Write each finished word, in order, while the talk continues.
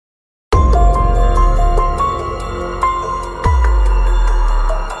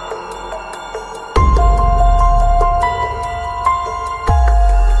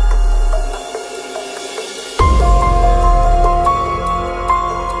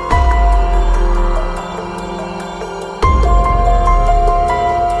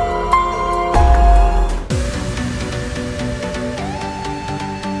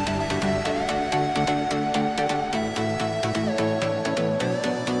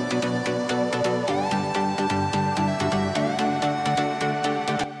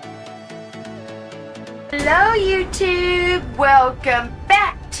Hello YouTube, welcome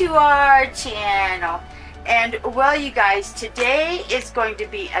back to our channel. And well, you guys, today is going to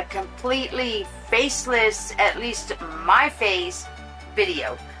be a completely faceless, at least my face,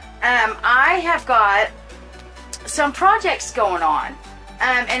 video. I have got some projects going on,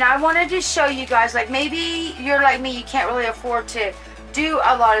 and I wanted to show you guys, like maybe you're like me, you can't really afford to do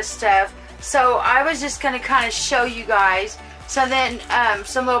a lot of stuff, so I was just going to kind of show you guys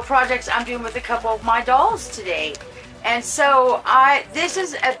some little projects I'm doing with a couple of my dolls today. And so this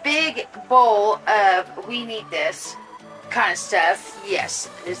is a big bowl of we need this kind of stuff. Yes,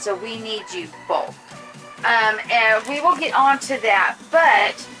 it's a we need you bowl. And we will get on to that,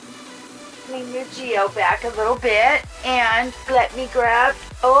 but let me move Geo back a little bit and let me grab,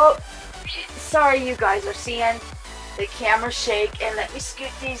 oh, sorry you guys are seeing the camera shake, and let me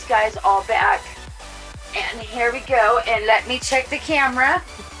scoot these guys all back. And here we go, and let me check the camera.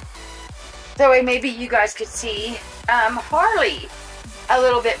 That way maybe you guys could see Harley a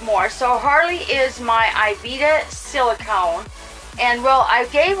little bit more. So Harley is my Ivita silicone, and well, I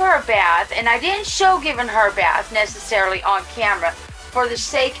gave her a bath, and I didn't show giving her a bath necessarily on camera for the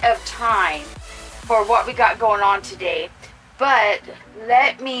sake of time for what we got going on today. But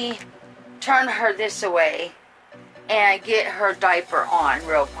let me turn her this way and get her diaper on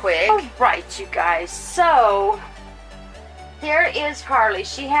real quick. Alright, you guys, so here is Harley.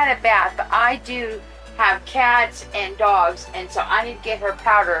 She had a bath, but I do have cats and dogs, and so I need to get her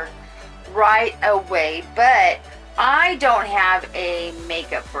powdered right away. But I don't have a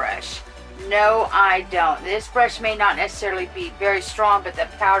makeup brush. No, I don't. This brush may not necessarily be very strong, but the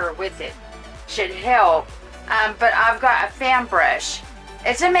powder with it should help. But I've got a fan brush.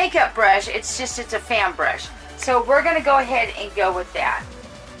 It's a makeup brush, it's a fan brush. So we're going to go ahead and go with that.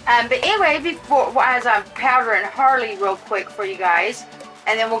 But anyway, as I'm powdering Harley real quick for you guys,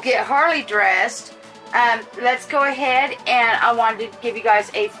 and then we'll get Harley dressed, let's go ahead, and I wanted to give you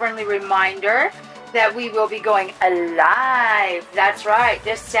guys a friendly reminder that we will be going live. That's right,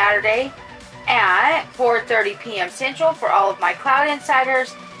 this Saturday at 4:30 p.m. Central for all of my Cloud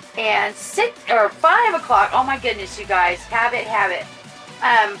Insiders, and 5 o'clock, oh my goodness you guys, have it.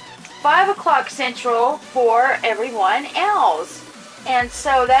 5 o'clock Central for everyone else. And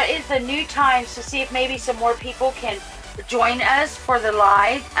so that is the new times to see if maybe some more people can join us for the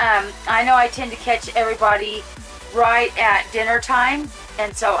live. I know I tend to catch everybody right at dinner time,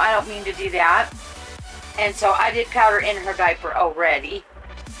 and so I don't mean to do that. And so I did powder in her diaper already.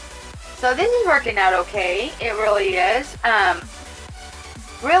 So this is working out okay. It really is.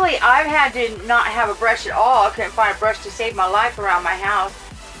 Really, I've had to not have a brush at all. I couldn't find a brush to save my life around my house.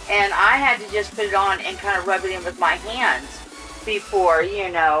 And I had to just put it on and kind of rub it in with my hands before, you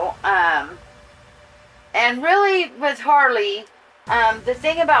know. And really with Harley, the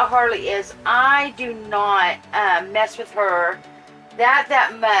thing about Harley is I do not mess with her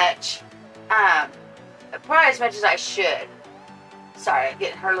that much. Probably as much as I should. Sorry, I'm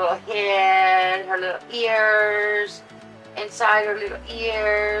getting her little head, her little ears, inside her little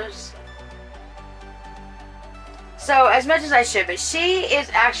ears. So as much as I should, but she is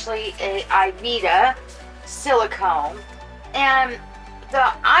actually a Ivita silicone, and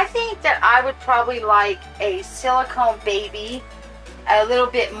I think that I would probably like a silicone baby a little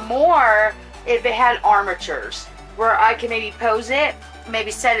bit more if it had armatures where I can maybe pose it, maybe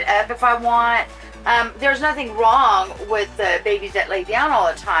set it up if I want. There's nothing wrong with the babies that lay down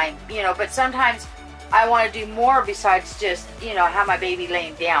all the time, you know, but sometimes I want to do more besides just, you know, have my baby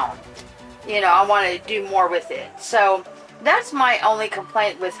laying down. You know, I want to do more with it. So that's my only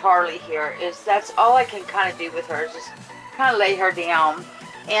complaint with Harley here, is that's all I can kind of do with her, is just kind of lay her down.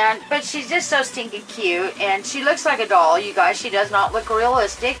 But she's just so stinking cute, and she looks like a doll, you guys. She does not look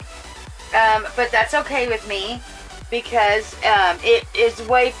realistic, but that's okay with me, because it is a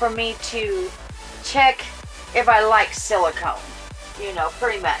way for me to check if I like silicone. You know,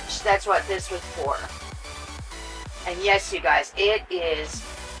 pretty much. That's what this was for. And yes, you guys, it is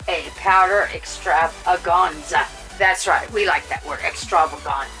a powder extravaganza. That's right, we like that word,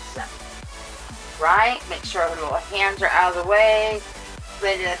 extravaganza. Right? Make sure her little hands are out of the way.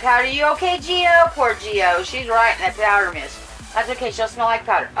 Blend in the powder. You okay, Geo? Poor Geo. She's right in that powder mist. That's okay, she'll smell like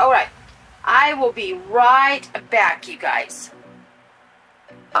powder. Alright. I will be right back, you guys.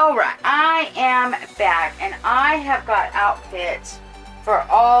 Alright, I am back, and I have got outfits for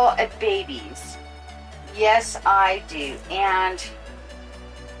all babies. Yes, I do. And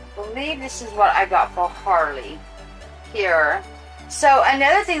I believe this is what I got for Harley here. So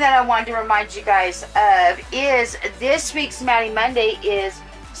another thing that I wanted to remind you guys of is this week's Maddie Monday is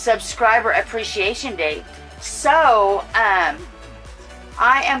Subscriber Appreciation Day. So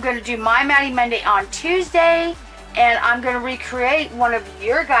I am going to do My Maddie Monday on Tuesday, and I'm going to recreate one of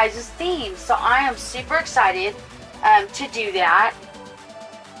your guys' themes. So I am super excited to do that.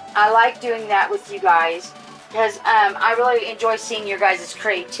 I like doing that with you guys because I really enjoy seeing your guys'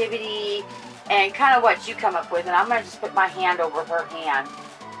 creativity and kind of what you come up with. And I'm going to just put my hand over her hand.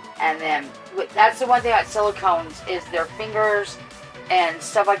 And then that's the one thing about silicones is their fingers and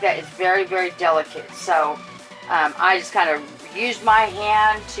stuff like that is very, very delicate. So I just kind of used my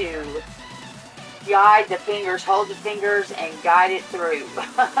hand to guide the fingers, hold the fingers, and guide it through.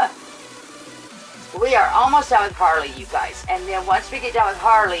 We are almost done with Harley, you guys. And then once we get done with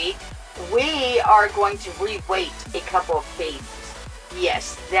Harley, we are going to re-weight a couple of babies.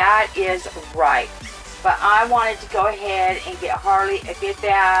 Yes, that is right. But I wanted to go ahead and get Harley a good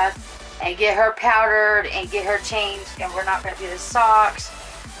bath and get her powdered and get her changed. And we're not going to do the socks.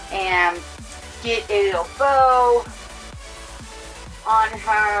 And get a little bow on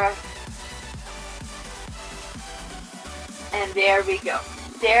her. And there we go.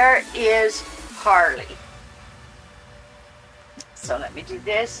 There is Harley. So let me do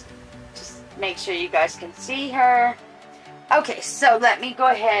this. Just make sure you guys can see her. Okay, so let me go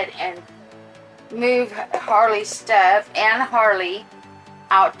ahead and move Harley's stuff and Harley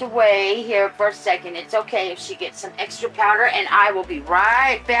out the way here for a second. It's okay if she gets some extra powder, and I will be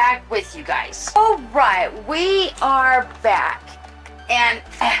right back with you guys. Alright, we are back. And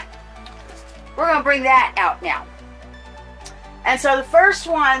we're going to bring that out now. And so the first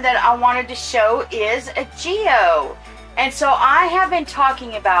one that I wanted to show is a Geo. And so I have been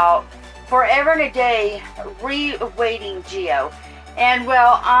talking about forever and a day re-weighting Geo. And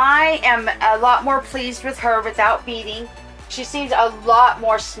well, I am a lot more pleased with her without beating. She seems a lot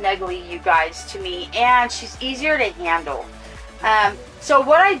more snuggly, you guys, to me. And she's easier to handle. So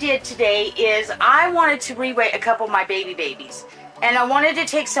what I did today is I wanted to re-weight a couple of my babies. And I wanted to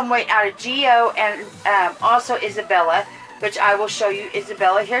take some weight out of Geo and also Isabella, which I will show you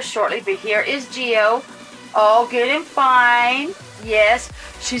Isabella here shortly. But here is Geo, all good and fine. Yes,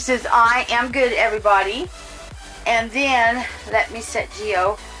 she says, I am good, everybody. And then, let me set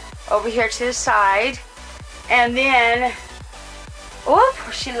Geo over here to the side. And then, whoop,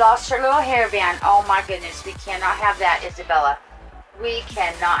 she lost her little hairband. Oh my goodness, we cannot have that, Isabella. We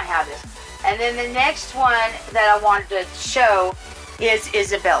cannot have this. And then the next one that I wanted to show is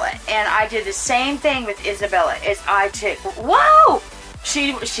Isabella. And I did the same thing with Isabella. Is I took, whoa!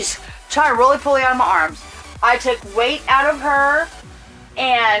 She's trying to really pull out of my arms. I took weight out of her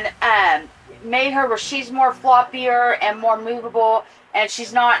and made her where she's more floppier and more movable, and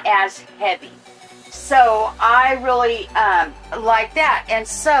she's not as heavy. So I really like that. And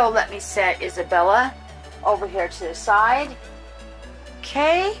so let me set Isabella over here to the side.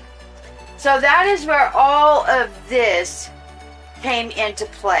 Okay. So that is where all of this came into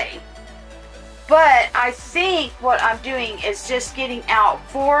play. But I think what I'm doing is just getting out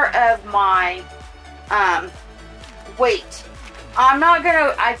 4 of my weight. I'm not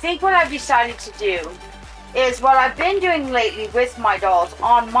gonna, I think what I've decided to do is what I've been doing lately with my dolls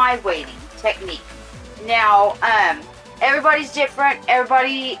on my weighting technique. Now, everybody's different.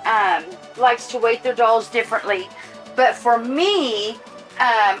 Everybody likes to weight their dolls differently. But for me,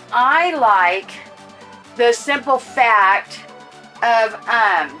 I like the simple fact of,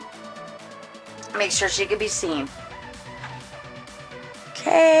 make sure she can be seen.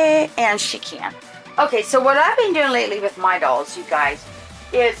 Okay, and she can. Okay, so what I've been doing lately with my dolls, you guys,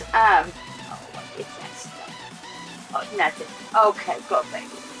 is, oh, you can't stop. Oh, nothing. Okay, go, baby.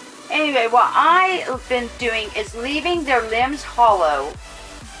 Anyway, what I've been doing is leaving their limbs hollow.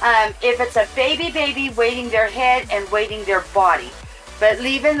 If it's a baby, weighting their head and weighting their body, but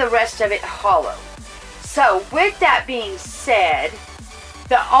leaving the rest of it hollow. So, with that being said,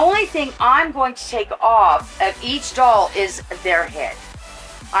 the only thing I'm going to take off of each doll is their head.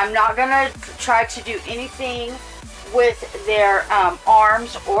 I'm not going to try to do anything with their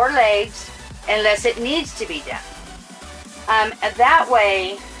arms or legs unless it needs to be done. And that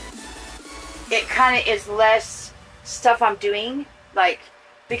way, it kind of is less stuff I'm doing. Like,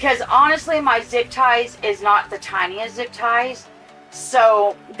 because honestly, my zip ties is not the tiniest zip ties.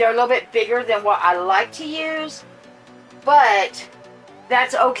 So, they're a little bit bigger than what I like to use. But,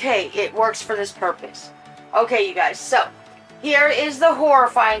 that's okay. It works for this purpose. Okay, you guys. So, here is the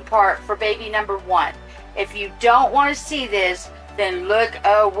horrifying part for baby number 1. If you don't want to see this, then look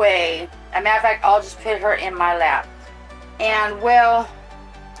away. As a matter of fact, I'll just put her in my lap. And, well,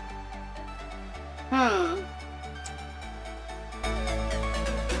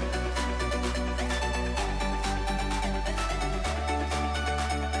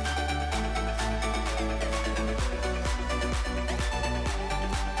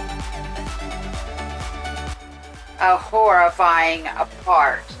 a horrifying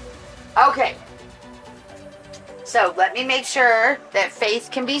part. Okay. So let me make sure that Faith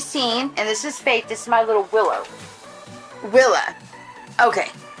can be seen. And this is Faith. This is my little Willa. Okay.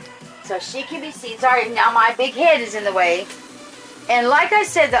 So she can be seen. Sorry, now my big head is in the way. And like I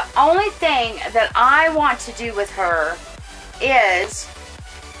said, the only thing that I want to do with her is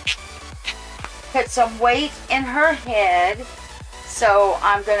put some weight in her head. So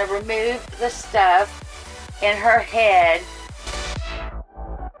I'm going to remove the stuff in her head.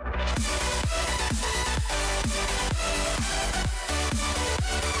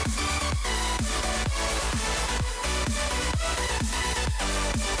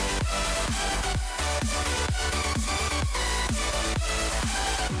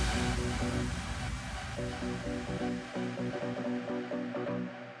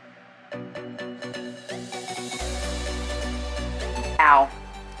 Ow.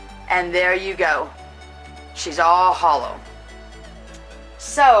 And there you go. She's all hollow.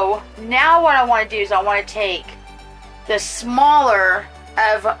 So now what I want to do is I want to take the smaller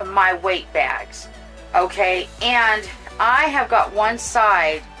of my weight bags. Okay, and I have got one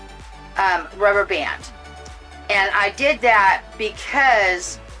side rubber band. And I did that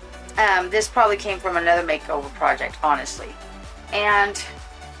because this probably came from another makeover project, honestly. And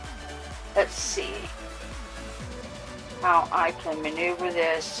let's see how I can maneuver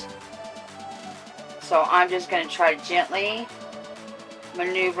this. So I'm just going to try to gently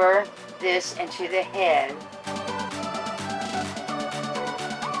maneuver this into the head.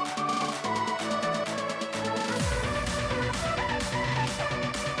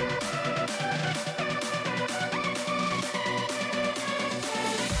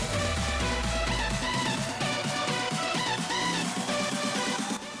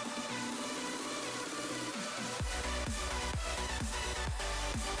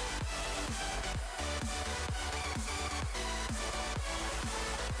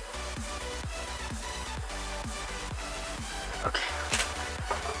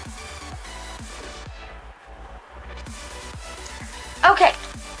 Okay,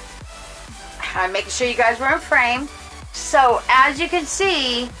 I'm making sure you guys were in frame. So as you can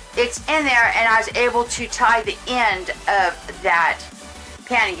see, it's in there, and I was able to tie the end of that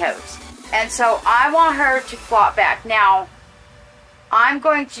pantyhose. And so I want her to flop back. Now, I'm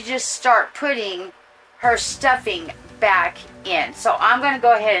going to just start putting her stuffing back in. So I'm going to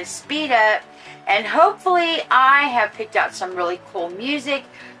go ahead and speed up, and hopefully I have picked out some really cool music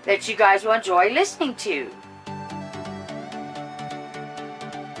that you guys will enjoy listening to.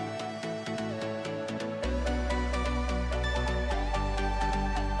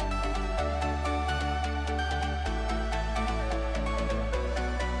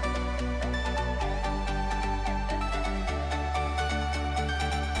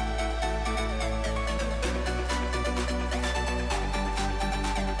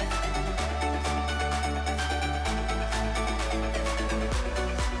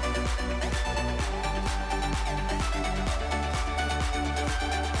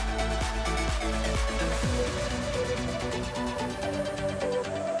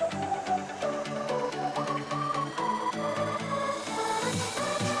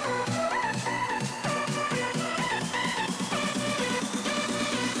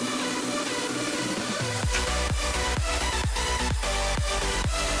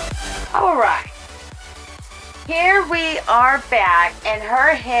 Alright, here we are back, and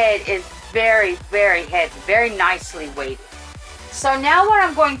her head is very, very heavy, very nicely weighted. So now what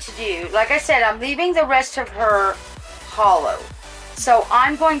I'm going to do, like I said, I'm leaving the rest of her hollow. So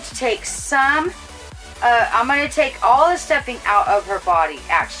I'm going to take some, I'm going to take all the stuffing out of her body,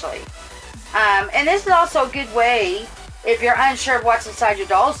 actually. And this is also a good way, if you're unsure of what's inside your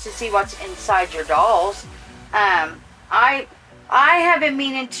dolls, to see what's inside your dolls. I have been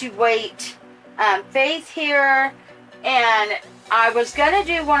meaning to wait Faith here, and I was going to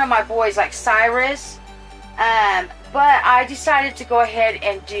do one of my boys like Cyrus, but I decided to go ahead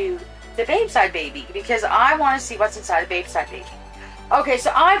and do the babe side baby because I want to see what's inside the babe side baby. Okay,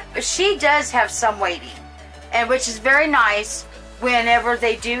 so she does have some weighting, and which is very nice whenever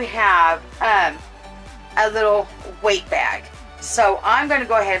they do have a little weight bag. So I'm going to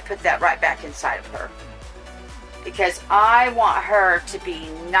go ahead and put that right back inside of her, because I want her to be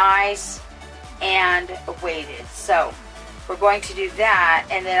nice and weighted. So we're going to do that,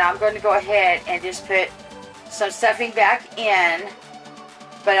 and then I'm going to go ahead and just put some stuffing back in,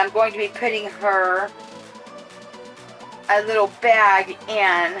 but I'm going to be putting her a little bag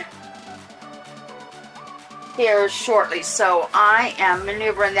in here shortly. So I am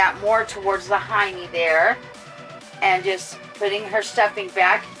maneuvering that more towards the hiney there, and just putting her stuffing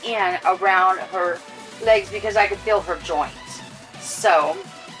back in around her legs because I could feel her joints. So,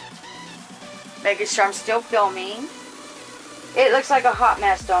 making sure I'm still filming. It looks like a hot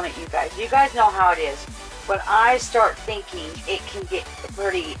mess, don't it, you guys? You guys know how it is. When I start thinking, it can get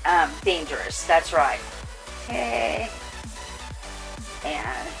pretty dangerous. That's right. Okay.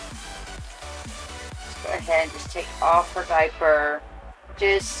 And let's go ahead and just take off her diaper,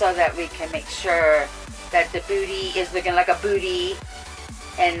 just so that we can make sure that the booty is looking like a booty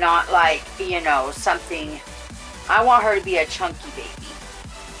and not like, you know, something. I want her to be a chunky baby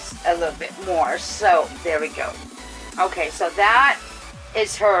a little bit more. So there we go. Okay, so that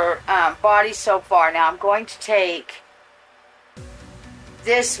is her body so far. Now I'm going to take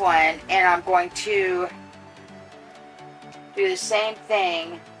this one and I'm going to do the same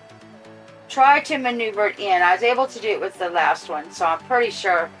thing. Try to maneuver it in. I was able to do it with the last one, so I'm pretty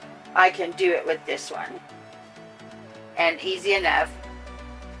sure I can do it with this one. And easy enough.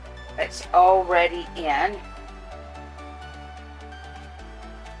 It's already in.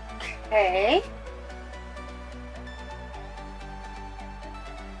 Okay.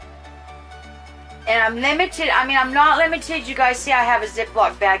 And I'm limited. I mean, I'm not limited. You guys see I have a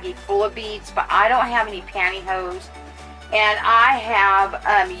Ziploc baggie full of beads, but I don't have any pantyhose. And I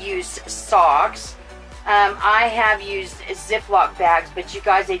have used socks. I have used Ziploc bags, but you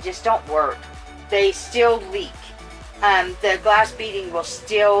guys, they just don't work. They still leak. The glass beading will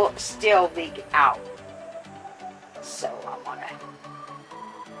still leak out. So I want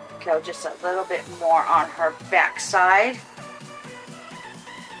to go just a little bit more on her back side.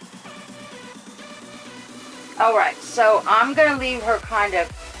 Alright, so I'm going to leave her kind of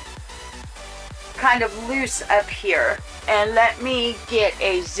loose up here. And let me get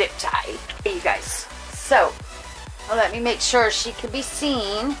a zip tie. Okay, you guys. So, let me make sure she can be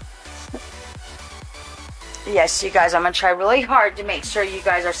seen. Yes, you guys, I'm going to try really hard to make sure you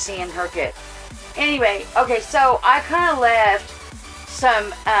guys are seeing her good. Anyway, okay, so I kind of left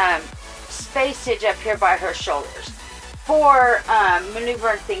some spacage up here by her shoulders for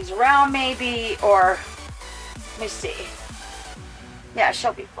maneuvering things around maybe, or let me see. Yeah,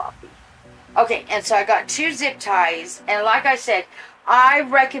 she'll be floppy. Okay, and so I got 2 zip ties, and like I said, I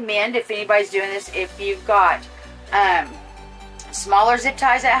recommend, if anybody's doing this, if you've got smaller zip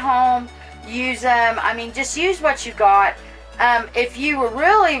ties at home, use them. I mean, just use what you got. If you were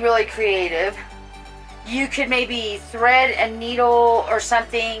really, really creative, you could maybe thread a needle or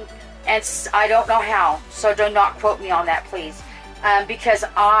something, and I don't know how, so do not quote me on that, please, because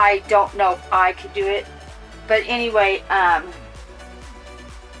I don't know if I could do it. But anyway,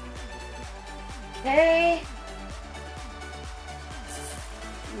 okay,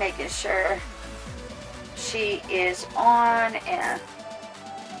 making sure she is on, and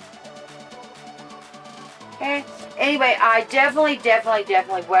okay. Anyway, I definitely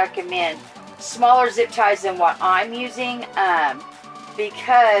recommend smaller zip ties than what I'm using,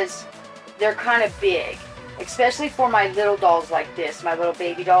 because they're kind of big, especially for my little dolls like this, my little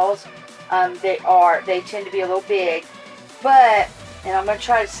baby dolls. They tend to be a little big, but, and I'm going to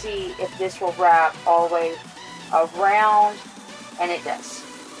try to see if this will wrap all the way around, and it does.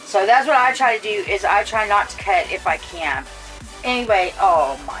 So that's what I try to do, is I try not to cut if I can. Anyway,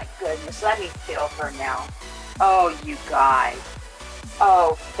 oh my goodness, let me feel her now. Oh, you guys.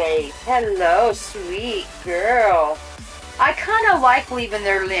 Oh, Faith. Hello, sweet girl. I kind of like leaving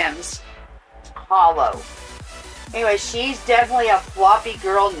their limbs hollow. Anyway, she's definitely a floppy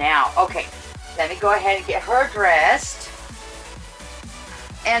girl now. Okay, let me go ahead and get her dressed.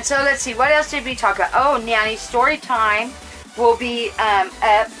 And so let's see, what else did we talk about? Oh, Nanny story time will be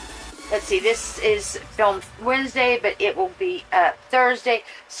up. Let's see, this is filmed Wednesday, but it will be Thursday.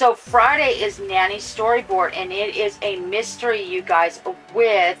 So Friday is Nanny's storyboard, and it is a mystery, you guys,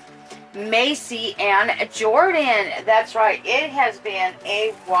 with Macy and Jordan. That's right, it has been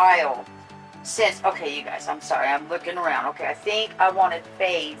a while since, okay, you guys, I'm sorry, I'm looking around. Okay, I think I wanted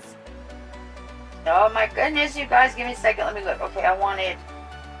Faith. Oh my goodness, you guys, give me a second, let me look. Okay, I wanted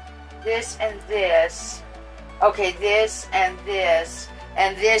this and this. Okay, this and this.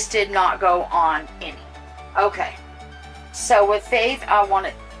 And this did not go on any. Okay. So with Faith, I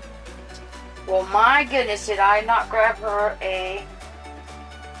wanted... Well, my goodness, did I not grab her a...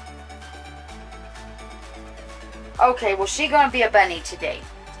 Okay, well, she's going to be a bunny today.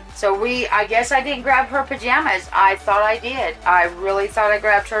 So I guess I didn't grab her pajamas. I thought I did. I really thought I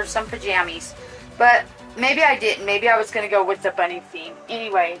grabbed her some pajamas. But maybe I didn't. Maybe I was going to go with the bunny theme.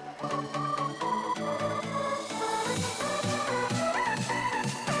 Anyway...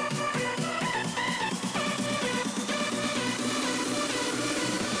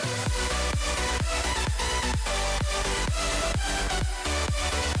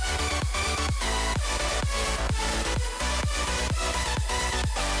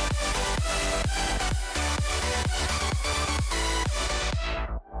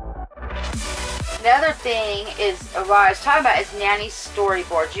 Another thing is, what I was talking about is Nanny's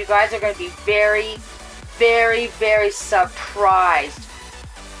storyboards. You guys are going to be very, very, very surprised.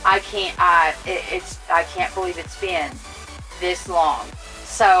 I can't believe it's been this long.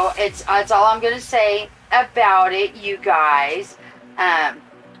 So that's all I'm going to say about it, you guys. Oh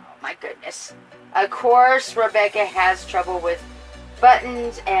my goodness. Of course, Rebecca has trouble with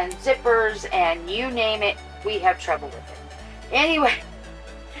buttons and zippers and you name it, we have trouble with it. Anyway,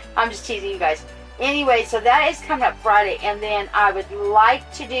 I'm just teasing you guys. Anyway, so that is coming up Friday, and then I would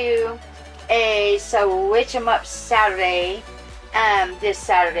like to do a Switch 'em Up Saturday, this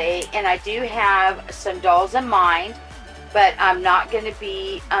Saturday, and I do have some dolls in mind, but I'm not going to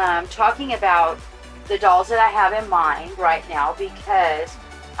be talking about the dolls that I have in mind right now, because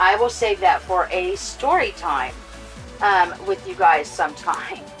I will save that for a story time with you guys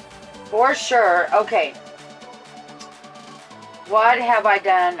sometime. For sure. Okay. What have I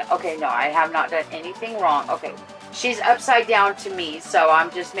done? Okay, no, I have not done anything wrong. Okay. She's upside down to me, so I'm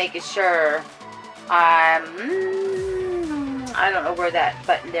just making sure I don't know where that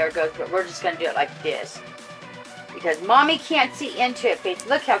button there goes, but we're just going to do it like this, because Mommy can't see into it.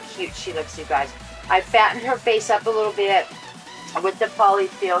 Look how cute she looks, you guys. I fattened her face up a little bit with the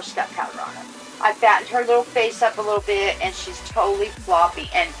polyfill. She's got powder on her. I fattened her little face up a little bit, and she's totally floppy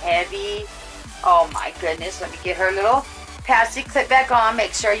and heavy. Oh my goodness. Let me get her little passy clip back on.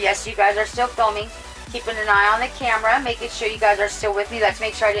 Make sure, yes, you guys are still filming. Keeping an eye on the camera. Making sure you guys are still with me. Let's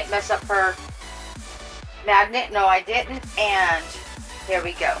make sure I didn't mess up her magnet. No, I didn't. And here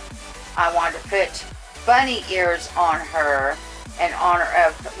we go. I wanted to put bunny ears on her in honor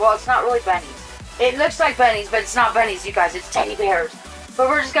of, well, it's not really bunnies. It looks like bunnies, but it's not bunnies, you guys. It's teddy bears. But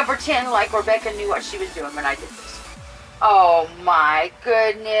we're just going to pretend like Rebecca knew what she was doing when I did this. Oh my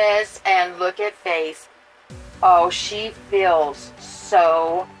goodness. And look at face. Oh, she feels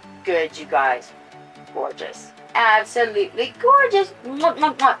so good, you guys. Gorgeous. Absolutely gorgeous. Mwah,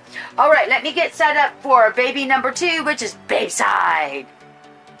 mwah, mwah. All right, let me get set up for baby number 2, which is Babeside.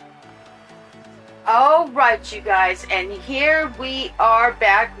 All right, you guys, and here we are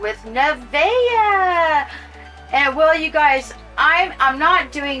back with Nevaeh. And well, you guys, I'm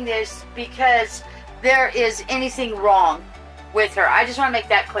not doing this because there is anything wrong with her. I just want to make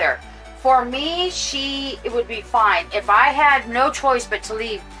that clear. For me, it would be fine. If I had no choice but to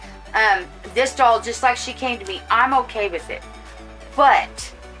leave this doll just like she came to me, I'm okay with it.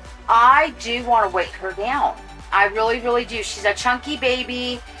 But I do want to weight her down. I really, really do. She's a chunky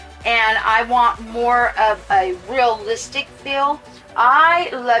baby, and I want more of a realistic feel. I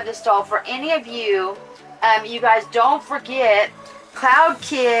love this doll. For any of you, you guys, don't forget,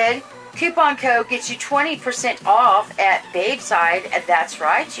 Cloudkid coupon code gets you 20% off at Babeside. That's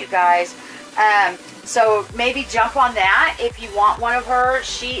right, you guys. So maybe jump on that if you want one of her.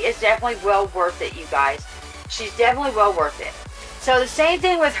 She is definitely well worth it, you guys. She's definitely well worth it. So the same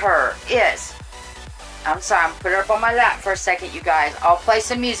thing with her is, I'm sorry, I'm going to put her up on my lap for a second, you guys. I'll play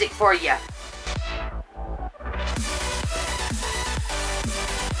some music for you.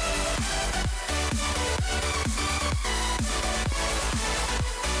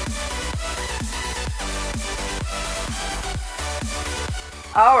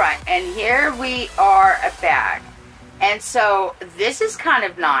 Alright, and here we are back. And so this is kind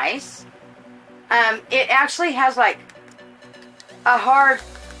of nice. It actually has like a hard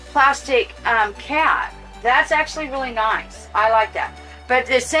plastic cat. That's actually really nice. I like that. But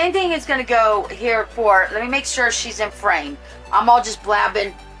the same thing is going to go here for, let me make sure she's in frame. I'm all just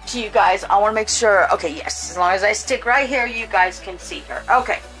blabbing to you guys. I want to make sure, okay, yes, as long as I stick right here, you guys can see her.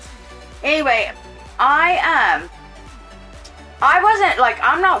 Okay. Anyway, I'm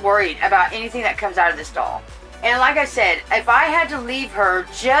not worried about anything that comes out of this doll. And like I said, if I had to leave her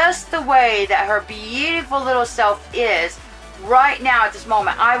just the way that her beautiful little self is right now at this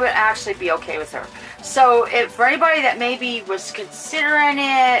moment, I would actually be okay with her. So for anybody that maybe was considering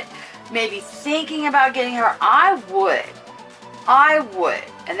it, maybe thinking about getting her, I would.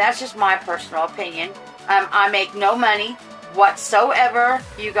 And that's just my personal opinion. I make no money whatsoever,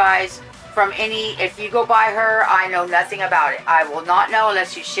 you guys. From if you go buy her, I know nothing about it. I will not know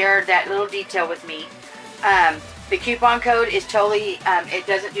unless you share that little detail with me. The coupon code is totally, it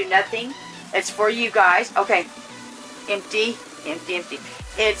doesn't do nothing. It's for you guys. Okay. Empty.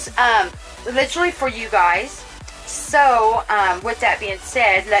 It's literally for you guys. So, with that being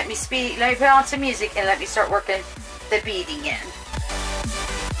said, let me put on some music and let me start working the beading in.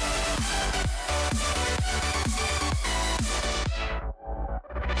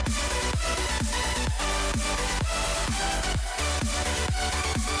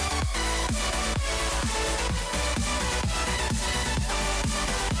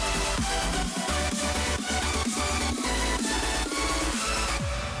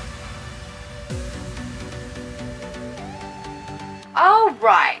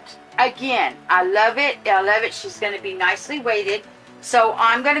 again, I love it. I love it. She's going to be nicely weighted. So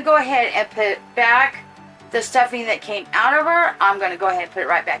I'm going to go ahead and put back the stuffing that came out of her. I'm going to go ahead and put it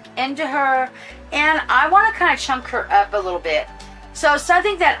right back into her. And I want to kind of chunk her up a little bit. So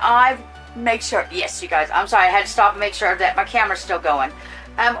something that I make sure, yes, you guys, I'm sorry, I had to stop and make sure that my camera's still going.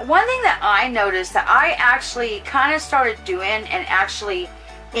 One thing that I noticed that I actually kind of started doing and actually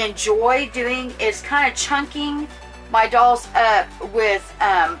enjoy doing is kind of chunking my dolls up with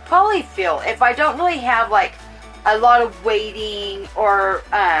polyfill. If I don't really have like a lot of weighting or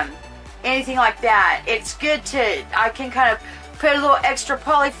anything like that, it's good to, I can kind of put a little extra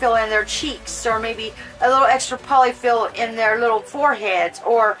polyfill in their cheeks, or maybe a little extra polyfill in their little foreheads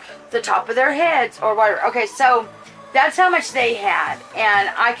or the top of their heads or whatever. Okay, so that's how much they had, and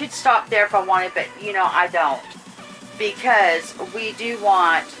I could stop there if I wanted, but you know, I don't, because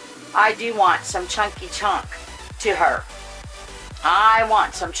I do want some chunky chunk to her. I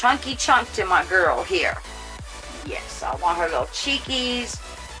want some chunky chunk to my girl here. Yes, I want her little cheekies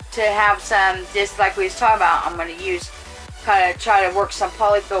to have some, just like we was talking about. I'm going to use, kind of try to work some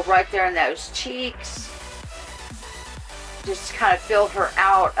polyfill right there in those cheeks. Just kind of fill her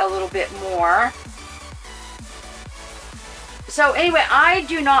out a little bit more. So anyway, I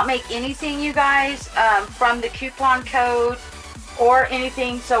do not make anything, you guys, from the coupon code or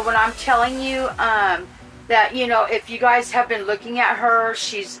anything. So when I'm telling you that, you know, if you guys have been looking at her,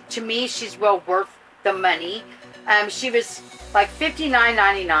 to me, she's well worth the money. She was like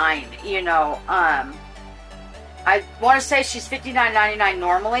 $59.99, you know. I want to say she's $59.99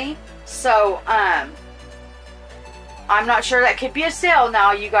 normally. So, I'm not sure, that could be a sale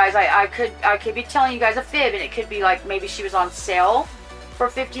now, you guys. I could be telling you guys a fib, and it could be like maybe she was on sale for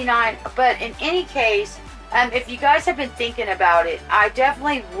 $59. But in any case, if you guys have been thinking about it, I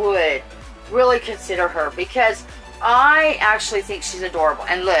definitely would really consider her, because I actually think she's adorable.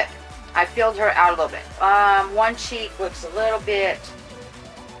 And look, I filled her out a little bit. One cheek looks a little bit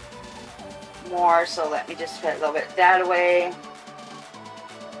more, so let me just put a little bit that away.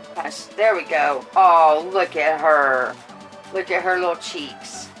 There we go. Oh, look at her. Look at her little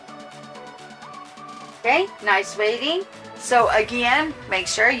cheeks. Okay, nice weighting. So again, make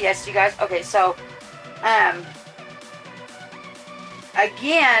sure, yes, you guys. Okay, so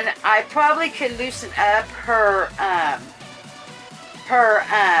again, I probably could loosen up her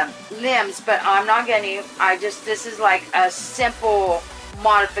limbs, but I'm not going to. This is like a simple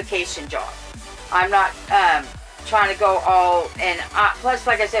modification job. I'm not trying to go all, and plus,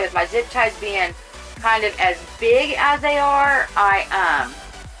 like I said, with my zip ties being kind of as big as they are, I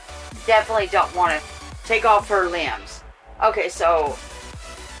definitely don't want to take off her limbs. Okay, so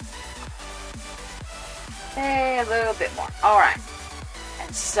a little bit more. All right,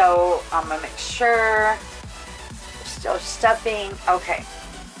 and so I'm gonna make sure we're still stuffing. Okay,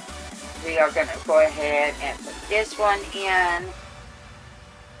 we are gonna go ahead and put this one in.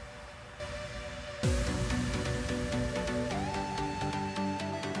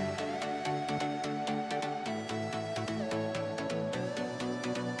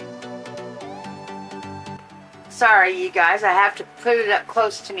 Sorry, you guys, I have to put it up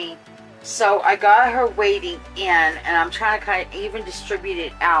close to me. So I got her weighting in, and I'm trying to kind of even distribute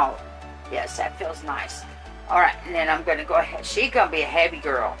it out. Yes, that feels nice. All right, and then I'm going to go ahead. She's going to be a heavy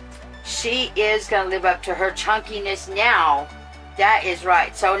girl. She is going to live up to her chunkiness now. That is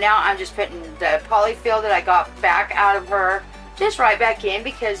right. So now I'm just putting the polyfill that I got back out of her just right back in,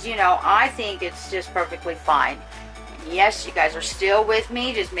 because, you know, I think it's just perfectly fine. And yes, you guys are still with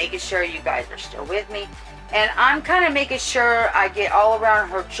me. Just making sure you guys are still with me. And I'm kind of making sure I get all around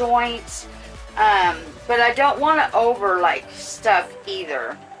her joints. But I don't want to over like stuff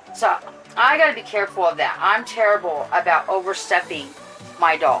either. So I got to be careful of that. I'm terrible about overstuffing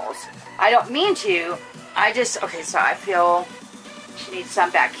my dolls. I don't mean to. Okay, so I feel she needs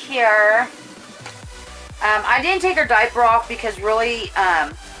some back here. I didn't take her diaper off because really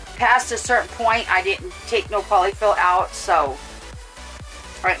past a certain point I didn't take no polyfill out. So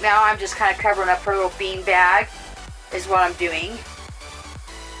right now, I'm just kind of covering up her little bean bag, is what I'm doing.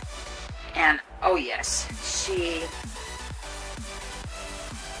 And, oh yes, she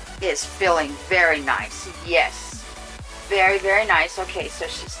is feeling very nice. Yes, very, very nice. Okay, so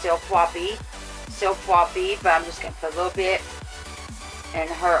she's still floppy, but I'm just going to put a little bit in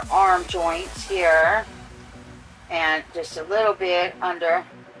her arm joints here. And just a little bit under.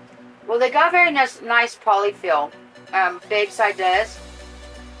 Well, they got very nice polyfill. Babeside does.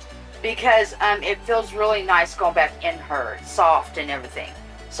 Because it feels really nice going back in her. It's soft and everything.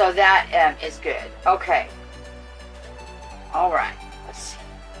 So that is good. Okay. Alright. Let's see.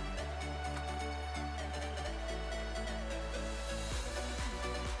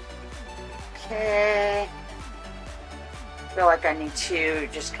 Okay. I feel like I need to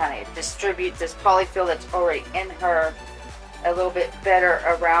just kind of distribute this polyfill that's already in her a little bit better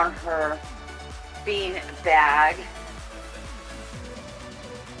around her bean bag.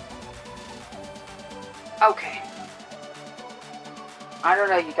 Okay. I don't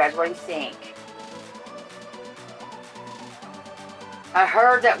know, you guys. What do you think? I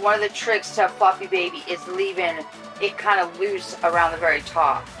heard that one of the tricks to a fluffy baby is leaving it kind of loose around the very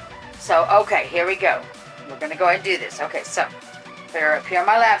top. So, okay, here we go. We're going to go ahead and do this. Okay, so put her up here on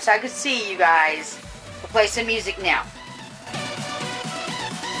my lap so I can see you guys. We'll play some music now.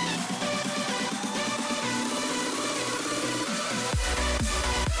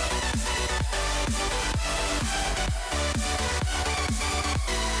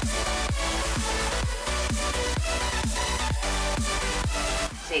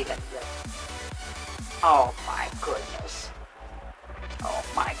 See that? Oh my goodness. Oh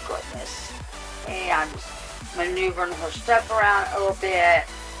my goodness. And I'm just maneuvering her stuff around a little bit.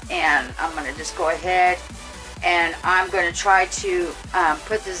 And I'm going to just go ahead and I'm going to try to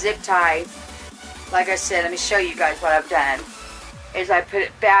put the zip tie. Like I said, let me show you guys what I've done. Is I put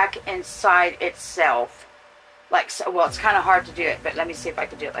it back inside itself. Like so. Well, it's kind of hard to do it, but let me see if I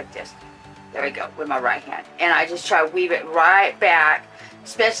can do it like this. There we go, with my right hand. And I just try to weave it right back.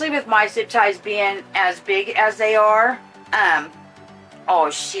 Especially with my zip ties being as big as they are.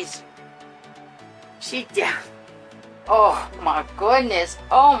 Oh, she down. Oh my goodness.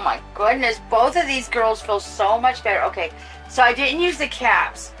 Oh my goodness. Both of these girls feel so much better. Okay, so I didn't use the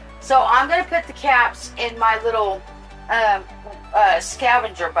caps. So I'm going to put the caps in my little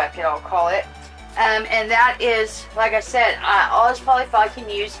scavenger bucket, I'll call it. And that is, like I said, all this polyfill I can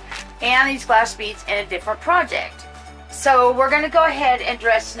use and these glass beads in a different project. So we're going to go ahead and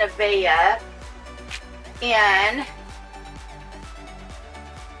dress Nevaeh in,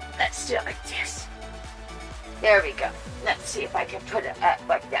 let's do it like this. There we go. Let's see if I can put it up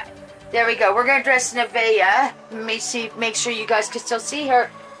like that. There we go. We're going to dress Nevaeh. Let me see, make sure you guys can still see her.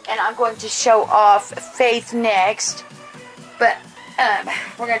 And I'm going to show off Faith next. But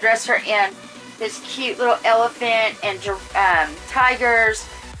we're going to dress her in this cute little elephant and tigers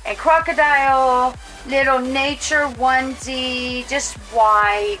and crocodile little nature onesie, just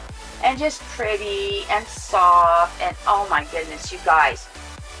white and just pretty and soft. And oh my goodness, you guys.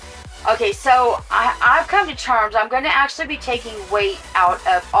 Okay, so I've come to terms. I'm going to actually be taking weight out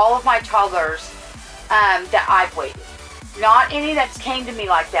of all of my toddlers that I've weighted. Not any that's came to me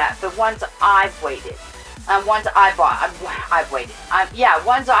like that, but ones I've weighted. Ones I bought, I've weighted. Yeah,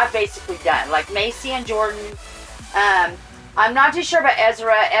 ones I've basically done, like Macy and Jordan. I'm not too sure about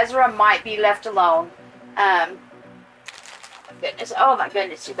Ezra. Ezra might be left alone. Oh my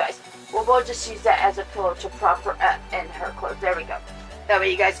goodness, you guys. Well, we'll just use that as a pillow to prop her up in her clothes. There we go. That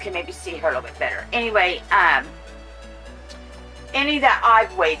way you guys can maybe see her a little bit better. Anyway, any that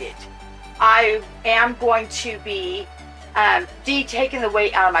I've weighted, I am going to be taking the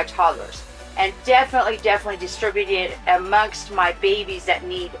weight out of my toddlers. And definitely distributing it amongst my babies that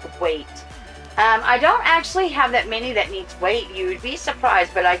need weight. I don't actually have that many that needs weight. You would be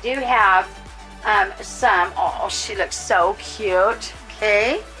surprised, but I do have some. Oh, she looks so cute.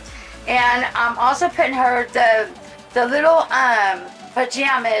 Okay, and I'm also putting her the little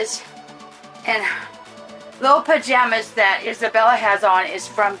pajamas and little pajamas that Isabella has on is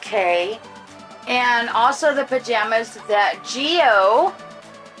from Kay, and also the pajamas that Gio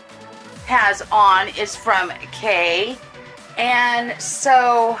has on is from Kay. And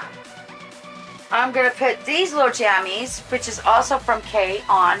so I'm going to put these little jammies, which is also from Kay,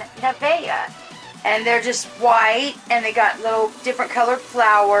 on Nevaeh. And they're just white, and they got little different colored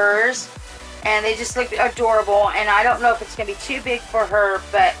flowers, and they just look adorable. And I don't know if it's going to be too big for her,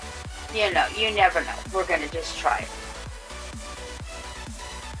 but you know, you never know. We're going to just try it.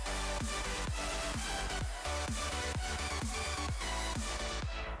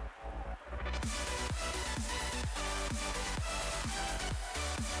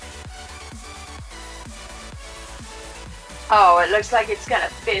 Oh, it looks like it's going to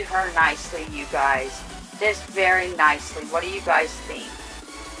fit her nicely, you guys. Just very nicely. What do you guys think?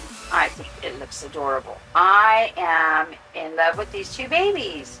 I think it looks adorable. I am in love with these two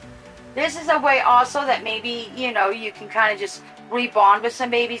babies. This is a way also that maybe, you know, you can kind of just rebond with some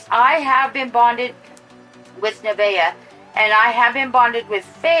babies. I have been bonded with Nevaeh, and I have been bonded with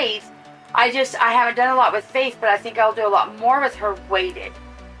Faith. I haven't done a lot with Faith, but I think I'll do a lot more with her weighted.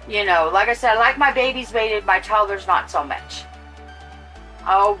 You know, like I said, I like my babies weighted, my toddlers not so much.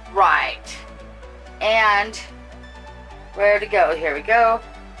 All right. And where to go? Here we go.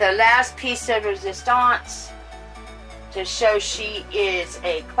 The last piece of resistance. to show she is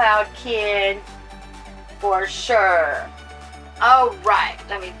a Cloud Kid for sure. All right,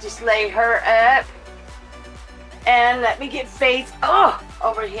 let me just lay her up. And let me get Faith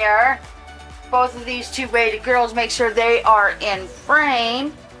over here. Both of these two weighted girls, make sure they are in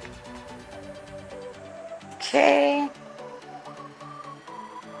frame. Okay.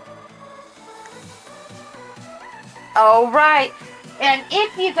 All right. And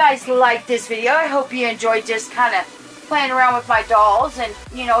if you guys like this video, I hope you enjoyed just kind of playing around with my dolls and,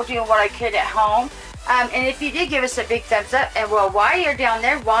 you know, doing what I could at home. And if you did, give us a big thumbs up. And well, while you're down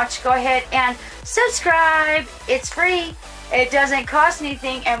there, why don't you go ahead and subscribe. It's free. It doesn't cost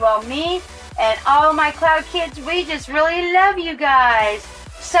anything. And well, me and all my Cloud Kids, we just really love you guys.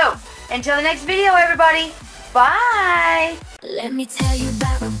 So, until the next video, everybody, bye. Let me tell you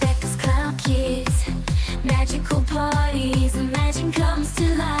about Rebecca's Cloud Kids. Magical parties and magic comes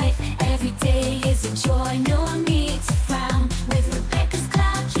to life. Every day is a joy, no need to